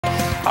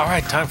All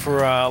right, time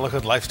for a look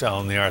at lifestyle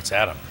and the arts.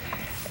 Adam.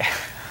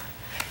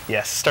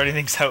 Yes, starting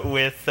things out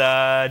with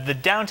the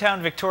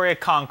downtown Victoria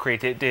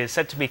concrete. It is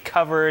set to be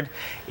covered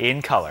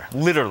in color,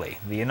 literally.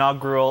 The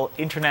inaugural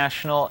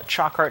International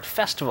Chalk Art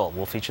Festival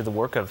will feature the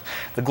work of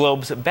the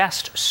globe's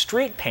best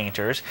street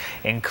painters,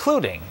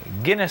 including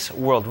Guinness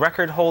World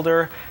Record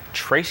holder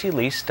Tracy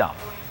Lee Stump.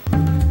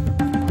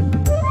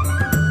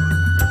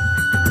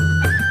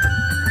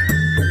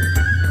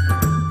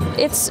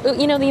 It's,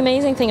 you know, the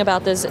amazing thing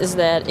about this is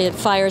that it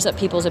fires up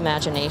people's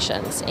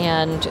imaginations,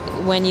 and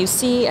when you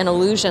see an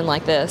illusion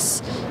like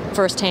this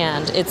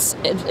firsthand, it's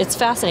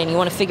fascinating. You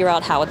want to figure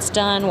out how it's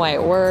done, why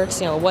it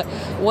works, you know,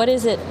 what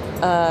is it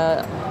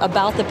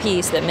about the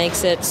piece that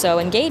makes it so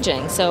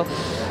engaging. So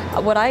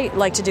what I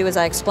like to do is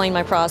I explain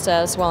my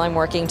process while I'm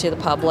working to the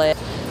public.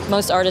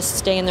 Most artists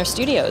stay in their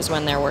studios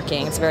when they're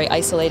working. It's a very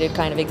isolated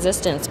kind of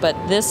existence, but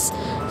this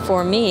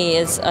for me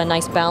is a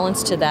nice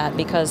balance to that,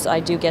 because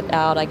I do get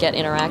out, I get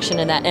interaction,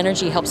 and that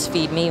energy helps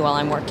feed me while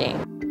I'm working.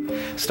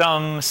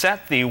 Stum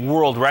set the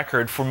world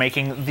record for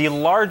making the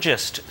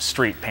largest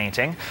street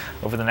painting.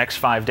 Over the next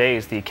 5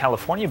 days, the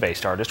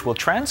California-based artist will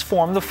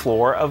transform the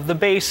floor of the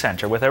Bay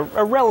Center with a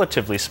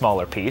relatively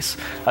smaller piece,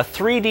 a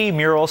 3D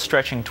mural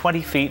stretching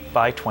 20 feet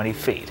by 20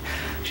 feet.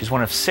 She's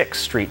one of 6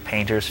 street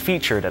painters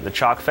featured at the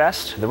Chalk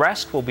Fest. The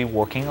rest will be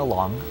working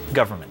along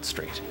Government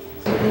Street.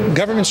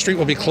 Government Street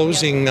will be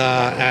closing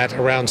at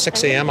around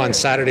 6 a.m. on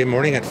Saturday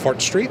morning at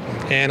Fort Street,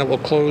 and it will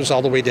close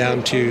all the way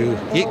down to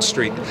Yates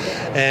Street.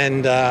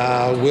 And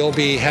we'll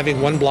be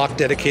having one block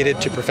dedicated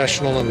to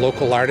professional and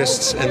local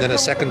artists, and then a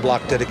second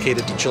block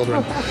dedicated to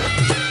children.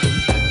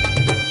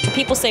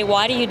 People say,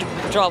 why do you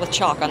draw with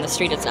chalk on the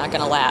street? It's not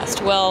going to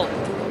last. Well,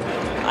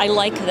 I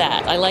like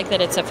that. I like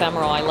that it's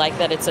ephemeral. I like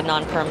that it's a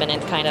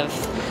non-permanent kind of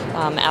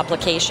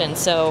application.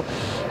 So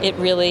it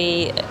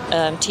really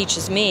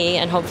teaches me,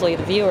 and hopefully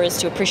the viewers,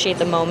 to appreciate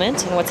the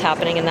moment and what's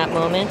happening in that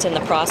moment and the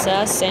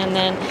process, and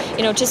then,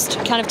 you know, just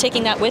kind of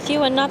taking that with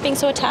you and not being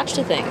so attached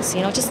to things.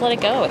 You know, just let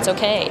it go. It's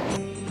okay.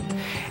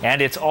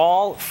 And it's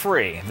all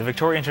free. The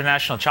Victoria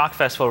International Chalk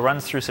Festival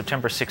runs through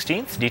September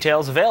 16th.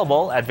 Details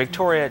available at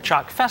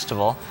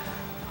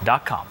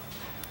victoriachalkfestival.com.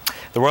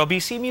 The Royal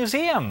BC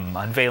Museum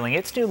unveiling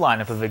its new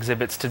lineup of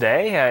exhibits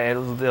today.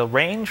 They'll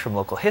range from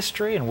local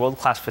history and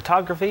world-class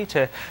photography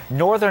to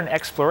northern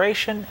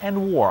exploration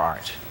and war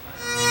art.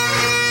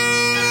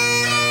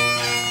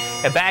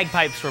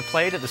 Bagpipes were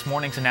played at this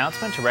morning's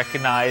announcement to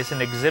recognize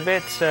an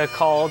exhibit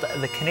called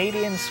the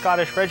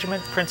Canadian-Scottish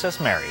Regiment Princess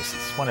Mary's.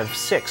 It's one of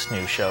 6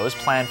 new shows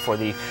planned for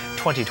the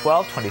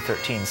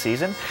 2012-2013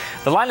 season.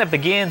 The lineup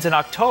begins in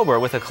October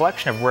with a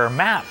collection of rare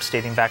maps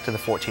dating back to the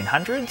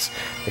 1400s.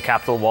 The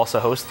capital will also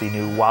host the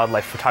new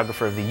Wildlife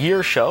Photographer of the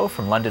Year show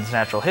from London's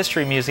Natural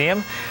History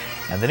Museum.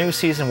 And the new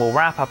season will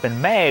wrap up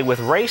in May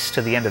with Race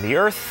to the End of the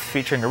Earth,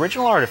 featuring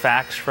original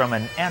artifacts from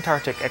an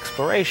Antarctic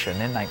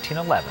exploration in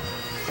 1911.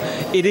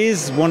 It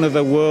is one of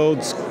the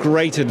world's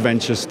great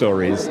adventure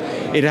stories.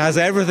 It has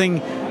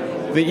everything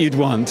that you'd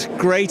want.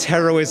 Great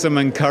heroism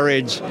and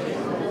courage,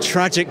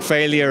 tragic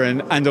failure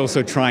and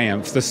also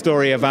triumph. The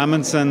story of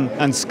Amundsen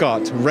and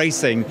Scott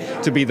racing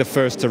to be the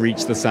first to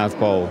reach the South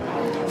Pole.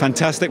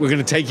 Fantastic. We're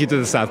going to take you to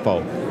the South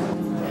Pole.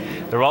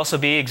 There will also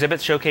be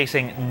exhibits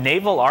showcasing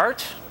naval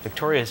art,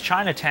 Victoria's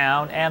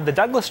Chinatown, and the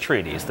Douglas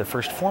Treaties, the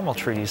first formal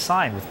treaties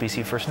signed with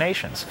BC First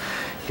Nations.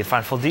 You can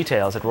find full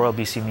details at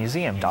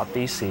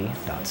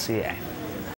royalbcmuseum.bc.ca.